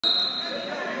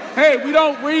Hey, we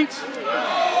don't reach.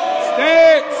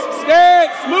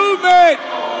 Stance, movement.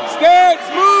 Stance,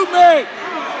 movement.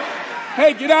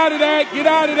 Hey, get out of that. Get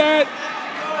out of that.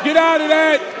 Get out of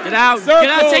that. Get out. Circle, get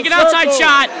out. Take an outside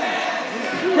shot.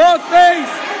 Cross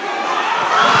face.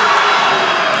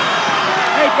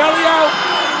 Hey, belly out.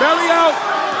 Belly out.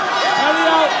 Belly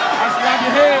out. I should have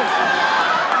your hands.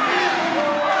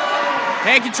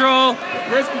 Hand control.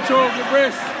 Wrist control. Get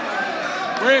wrist.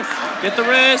 Wrist. Get the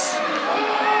wrist.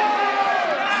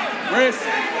 Wrist.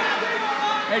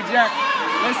 Hey, Jack,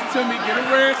 listen to me. Get a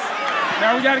wrist.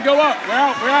 Now we got to go up. We're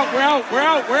out. We're out. We're out. We're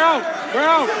out. We're out. We're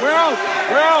out. We're out.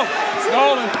 We're out.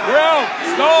 Stolen. We're out.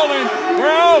 Stolen. We're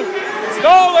out.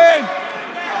 Stolen.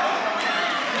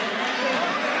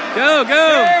 Go,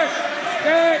 go.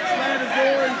 Stance.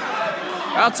 Lattizori.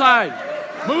 Outside.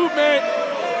 Movement.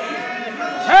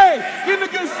 Hey, get in a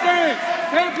good stance.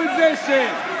 Hand position.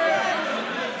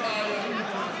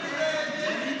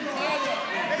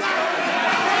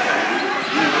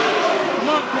 Come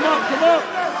up, come up, come up.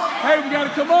 Hey, we got to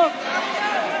come up.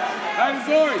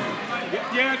 Lattizori.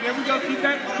 Yeah, there we go. Keep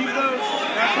that. Keep those.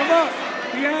 Now come up.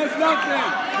 He has nothing.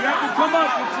 You have to come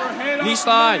up with your head off Knee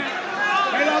slide. the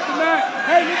mat. Head off the mat.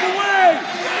 Hey, look away.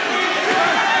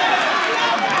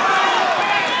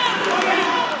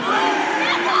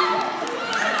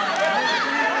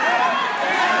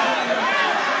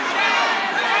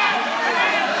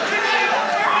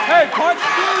 Hey, punch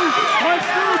through. Punch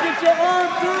through. Get your arm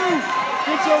through.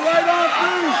 Get your right arm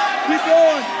through. Keep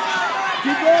going.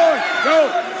 Keep going.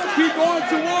 Go. Keep going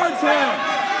towards him.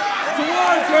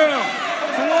 Towards him.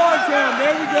 Towards him.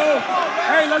 There we go.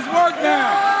 Hey, let's work now.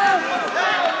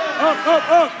 Up, up,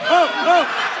 up, up, up,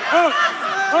 up,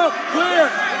 up. Clear.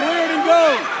 Clear and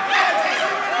go.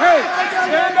 Hey,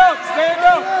 stand up. Stand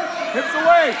up. Hips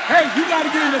away. Hey, you got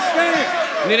to get in the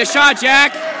stand. Need a shot,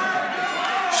 Jack.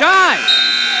 Shot.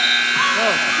 No,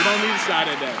 you don't need a shot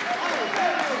at that.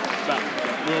 Stop.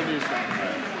 We don't need a shot.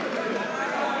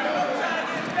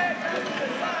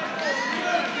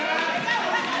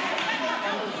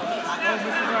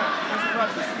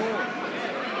 The score.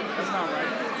 That's not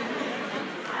right.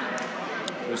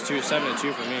 It was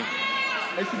 7-2 for me.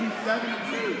 It should be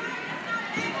 7-2.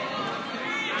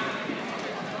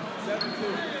 7-2.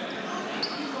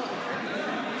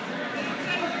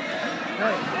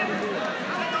 Hey,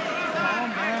 calm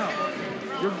down.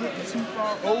 You're getting too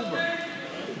far over.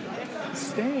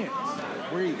 Stance.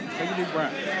 Breathe. Take a deep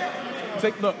breath.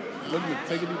 Look at me.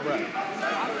 Take a deep breath.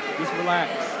 Just relax.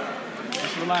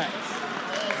 Just relax.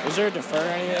 Was there a defer or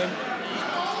anything?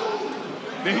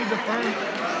 Did he defer?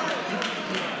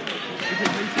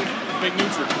 Big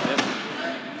neutral. Yep.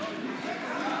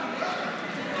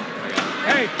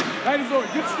 Hey, Lattizori,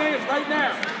 good stance right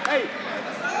now. Hey,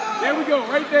 there we go,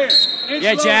 right there. Inch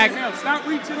Yeah, Jack. Him. Stop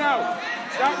reaching out.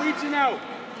 Stop reaching out.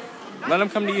 Let him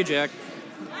come to you, Jack.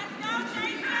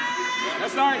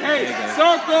 That's all right. Hey,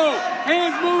 circle.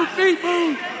 Hands move, feet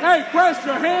move. Hey,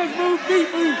 pressure. Hands move,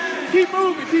 feet move. Keep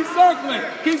moving. Keep circling.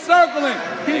 Keep circling.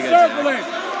 Keep circling.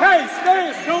 Hey,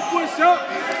 stance. Don't push up.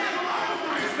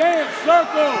 Stance.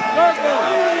 Circle. Circle.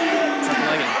 Something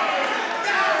like it.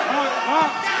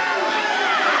 Hop.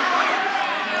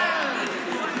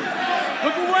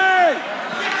 Look away.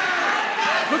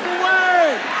 Look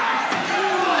away.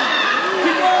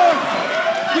 Keep going.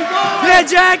 Keep going. Yeah,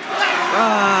 Jack.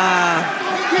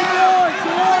 Keep going.